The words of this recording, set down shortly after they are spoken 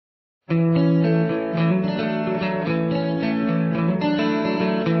Hello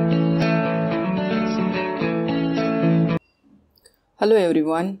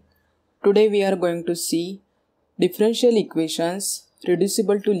everyone, today we are going to see differential equations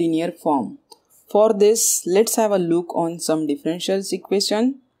reducible to linear form. For this, let's have a look on some differential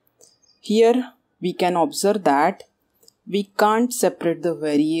equation. Here we can observe that we can't separate the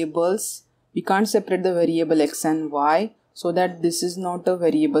variables. We can't separate the variable x and y, so that this is not a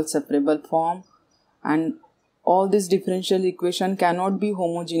variable separable form, and all these differential equation cannot be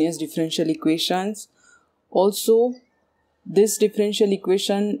homogeneous differential equations. Also, this differential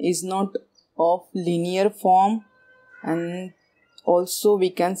equation is not of linear form, and also we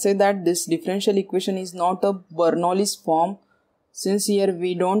can say that this differential equation is not a Bernoulli's form, since here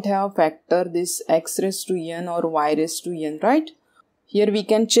we don't have factor this x raised to n or y raised to n, right? Here we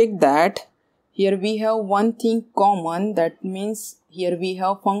can check that here we have one thing common, that means here we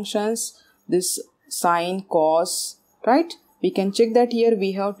have functions this sine, cos, right? We can check that here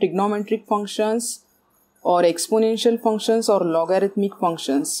we have trigonometric functions or exponential functions or logarithmic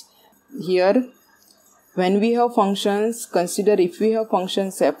functions. Here when we have functions, consider if we have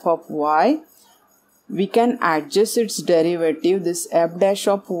functions f of y, we can adjust its derivative, this f dash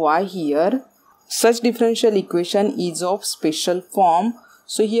of y here. Such differential equation is of special form.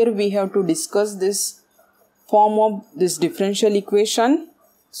 So here we have to discuss this form of this differential equation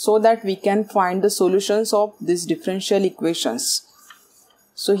so that we can find the solutions of these differential equations.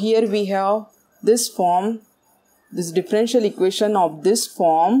 So here we have this form, this differential equation of this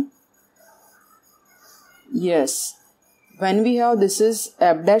form. Yes, when we have this is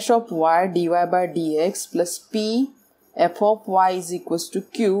f dash of y dy by dx plus p f of y is equals to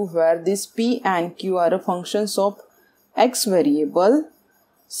q, where this p and q are functions of x variable.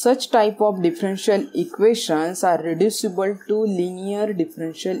 Such type of differential equations are reducible to linear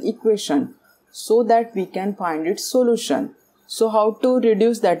differential equation so that we can find its solution. So how to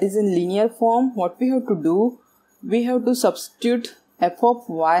reduce that is in linear form? What we have to do? We have to substitute f of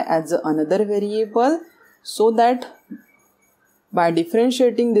y as another variable, so that by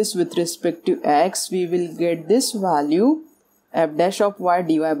differentiating this with respect to x, we will get this value f dash of y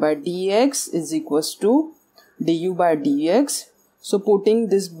dy by dx is equals to du by dx. So putting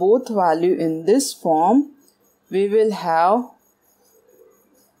this both value in this form, we will have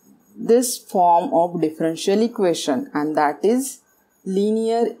this form of differential equation, and that is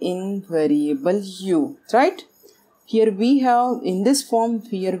linear in variable u, right? Here we have in this form,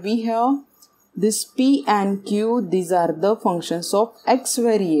 here we have this p and q, these are the functions of x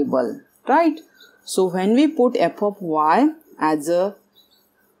variable, right? So when we put f of y as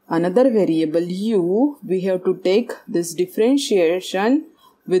another variable u, we have to take this differentiation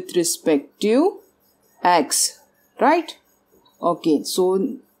with respect to x, right? Okay,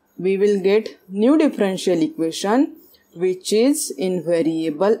 so we will get new differential equation which is in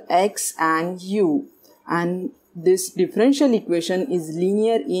variable x and u, and this differential equation is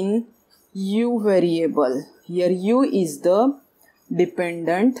linear in u variable. Here u is the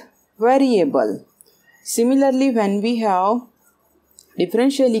dependent variable. Similarly, when we have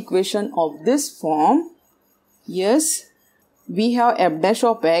differential equation of this form, yes, we have f dash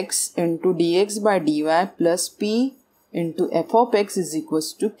of x into dx by dy plus p into f of x is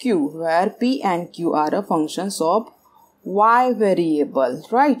equals to q, where p and q are functions of y variable,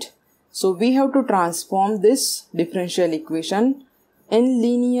 right? So we have to transform this differential equation in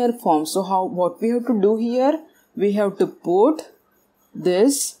linear form. So what we have to do here? We have to put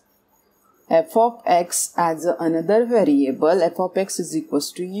this f of x as another variable, f of x is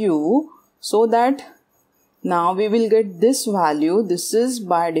equals to u, so that now we will get this value. This is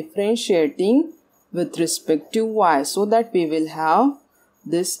by differentiating with respect to y, so that we will have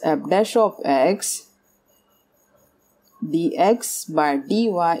this f dash of x dx by dy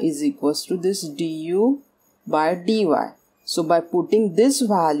is equals to this du by dy. So by putting these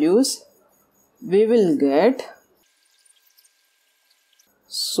values, we will get,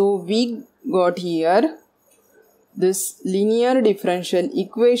 so we got here this linear differential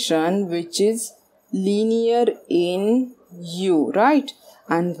equation which is linear in u, right?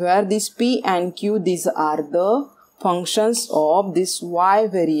 And where this p and q, these are the functions of this y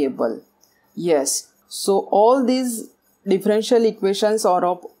variable. Yes, so all these differential equations are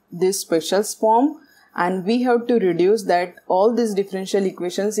of this special form, and we have to reduce that all these differential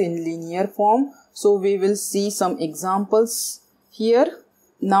equations in linear form. So we will see some examples here.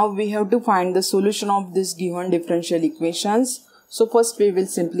 Now we have to find the solution of this given differential equations. So first we will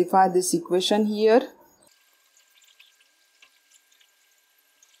simplify this equation here.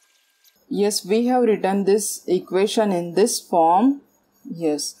 Yes, we have written this equation in this form.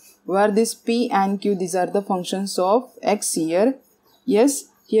 Yes, where this p and q, these are the functions of x here. Yes,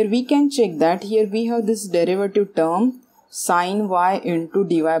 here we can check that here we have this derivative term sin y into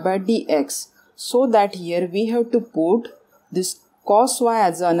dy by dx. So that here we have to put this cos y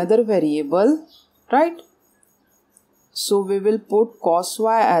as another variable, right? So we will put cos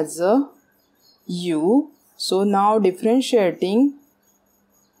y as a u. So now differentiating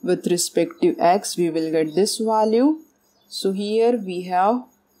with respect to x, we will get this value. So here we have,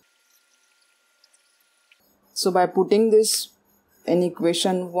 so by putting this in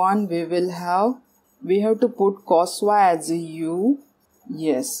equation 1, we have to put cos y as a u.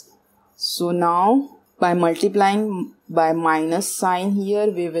 Yes. So now by multiplying by minus sign here,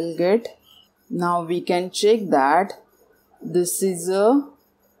 we will get, now we can check that this is a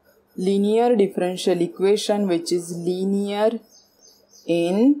linear differential equation which is linear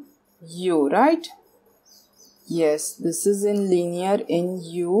in u, right? Yes, this is in linear in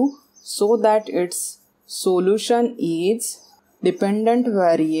u, so that its solution is dependent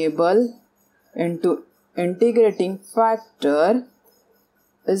variable into integrating factor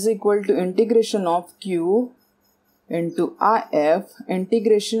is equal to integration of q into if,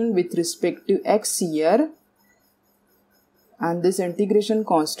 integration with respect to x here, and this integration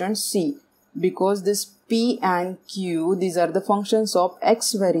constant c, because this p and q, these are the functions of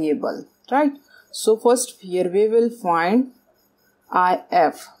x variable, right? So first here we will find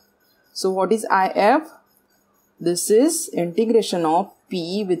if. So what is if? This is integration of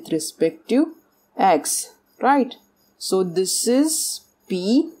p with respect to x, right? So this is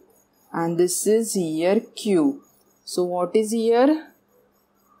p and this is here q. So what is here?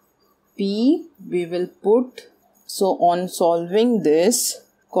 P we will put, so on solving this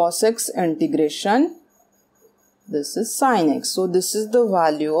cos x integration, this is sin x. So this is the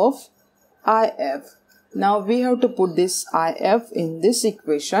value of if. Now we have to put this if in this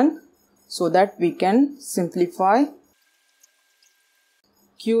equation so that we can simplify.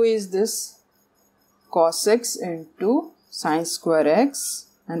 Q is this cos x into sin square x,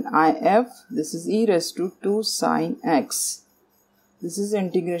 and if, this is e raised to 2 sin x. This is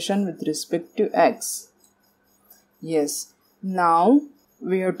integration with respect to x. Yes, now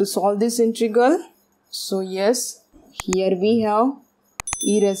we have to solve this integral. So yes, here we have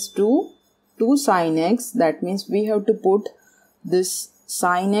e raised to 2 sin x, that means we have to put this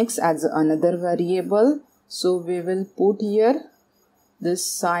sin x as another variable. So we will put here this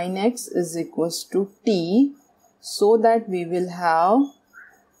sin x is equals to t, so that we will have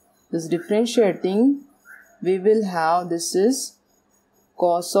this differentiating, we will have this is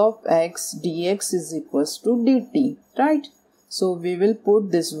cos of x dx is equals to dt, right? So we will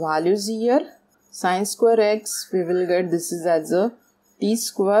put these values here. Sin square x, we will get this is as a t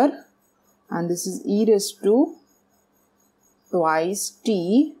square, and this is e raised to twice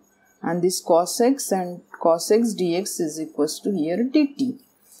t, and this cos x and cos x dx is equals to here dt.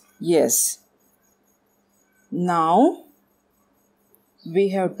 Yes. Now we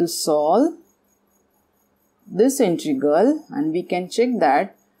have to solve this integral, and we can check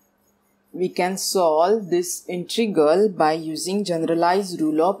that we can solve this integral by using generalized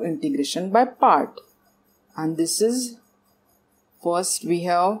rule of integration by part. And this is, first we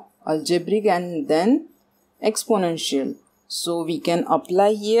have algebraic and then exponential. So we can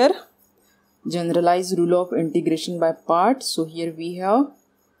apply here generalized rule of integration by part. So here we have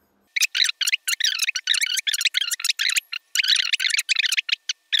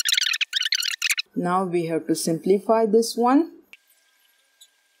now we have to simplify this one.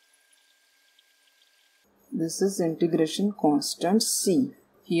 This is integration constant c.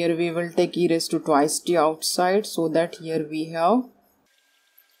 Here we will take e raised to twice t outside, so that here we have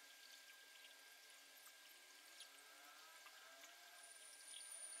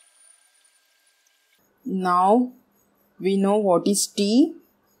now we know what is t.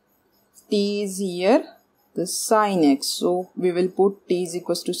 T is here the sin x, so we will put t is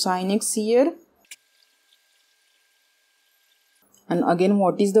equals to sin x here. And again,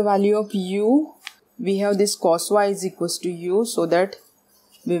 what is the value of u? We have this cos y is equals to u, so that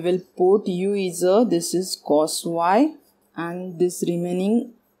we will put u is a, this is cos y, and this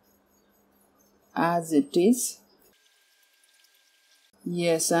remaining as it is.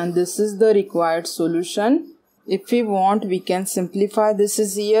 Yes, and this is the required solution. If we want, we can simplify this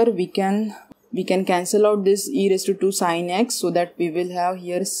is here. We can cancel out this e raised to 2 sin x, so that we will have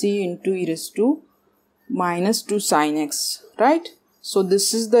here c into e raised to minus 2 sin x, right? So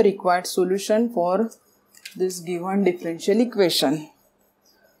this is the required solution for this given differential equation.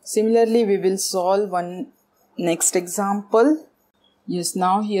 Similarly, we will solve one next example. Yes,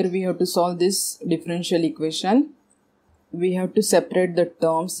 now here we have to solve this differential equation. we have to separate the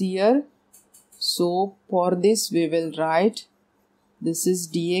terms here. So for this we will write this is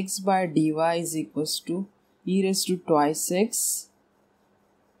dx by dy is equals to e raised to twice x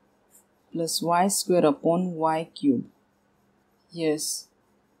plus y square upon y cube. Yes.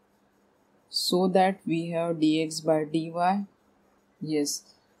 So that we have dx by dy. Yes.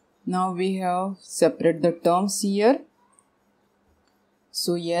 Now we have separate the terms here.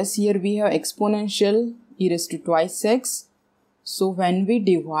 So yes, here we have exponential e raised to twice x. So when we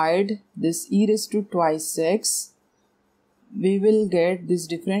divide this e raised to twice x, we will get this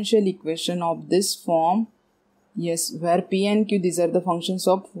differential equation of this form. Yes, where p and q, these are the functions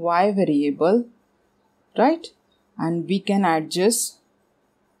of y variable, right? And we can adjust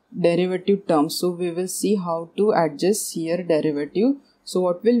derivative terms. So we will see how to adjust here derivative. So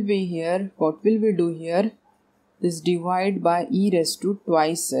what will we do here? This divide by e raised to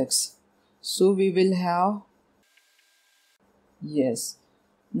twice x. So we will have, yes,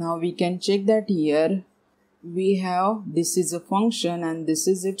 now we can check that here we have this is a function and this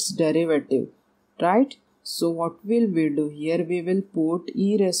is its derivative, right? So what will we do here? We will put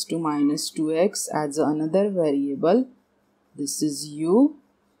e raised to minus 2x as another variable. This is u.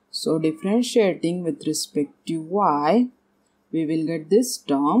 So differentiating with respect to y, we will get this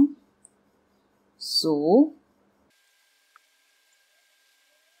term. So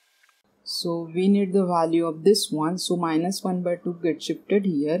we need the value of this one. So minus 1 by 2 gets shifted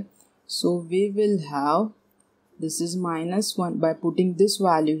here. So we will have, this is minus 1, by putting this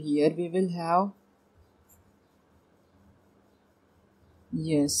value here, we will have,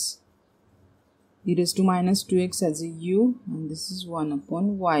 yes, e raised to minus 2x as a u, and this is 1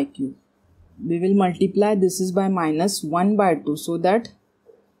 upon y cube. We will multiply this is by minus 1 by 2, so that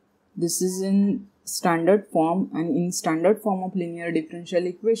this is in standard form, and in standard form of linear differential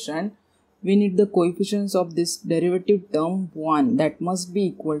equation, we need the coefficients of this derivative term 1, that must be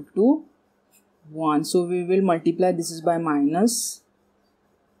equal to 1. So we will multiply this is by minus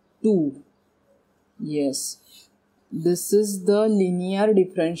 2. Yes. This is the linear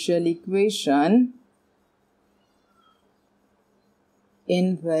differential equation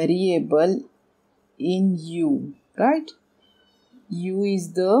in variable in u, right? U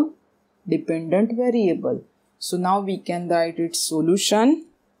is the dependent variable. So now we can write its solution.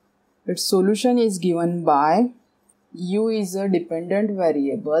 Its solution is given by u is a dependent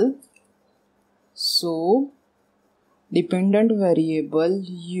variable. So dependent variable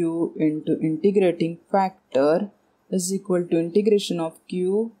u into integrating factor is equal to integration of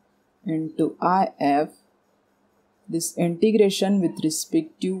q into if. This integration with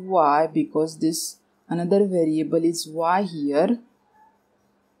respect to y, because this another variable is y here,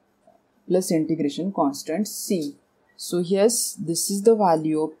 plus integration constant c. So yes, this is the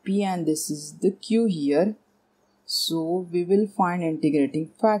value of p and this is the q here. So we will find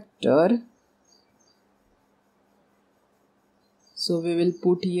integrating factor. So we will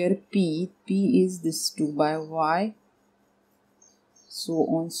put here p is this 2 by y. So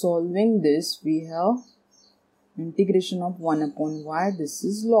on solving this, we have integration of 1 upon y, this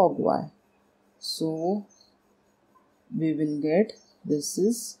is log y. So we will get this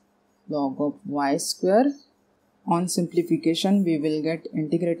is log of y square. On simplification, we will get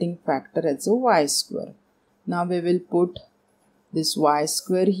integrating factor as a y square. Now we will put this y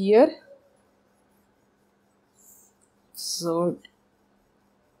square here. So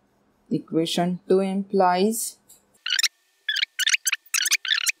equation 2 implies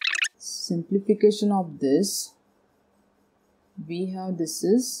simplification of this. We have this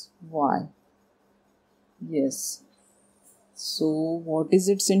is y. Yes. So what is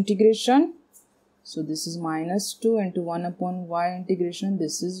its integration? So this is minus 2 into 1 upon y integration.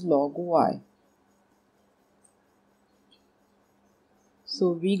 This is log y.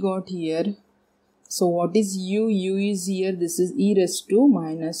 So we got here. So what is u? U is here. This is e raised to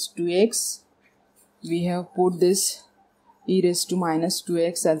minus 2x. We have put this e raised to minus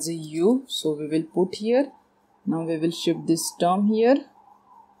 2x as a u. So we will put here. Now we will shift this term here.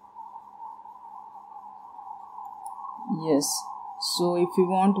 Yes. So if you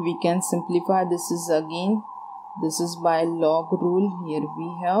want, we can simplify. This is again, this is by log rule. Here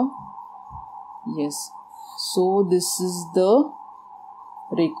we have, yes. So this is the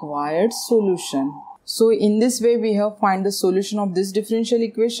required solution. So in this way we have find the solution of this differential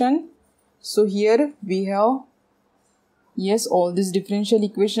equation. So here we have, yes, all this differential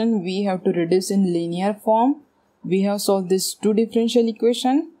equation we have to reduce in linear form. We have solved this two differential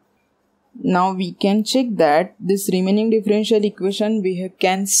equation. Now we can check that this remaining differential equation we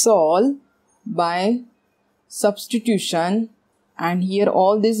can solve by substitution and here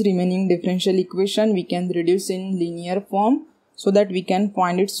all these remaining differential equation we can reduce in linear form so that we can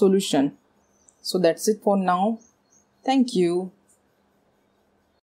find its solution. So that's it for now. Thank you.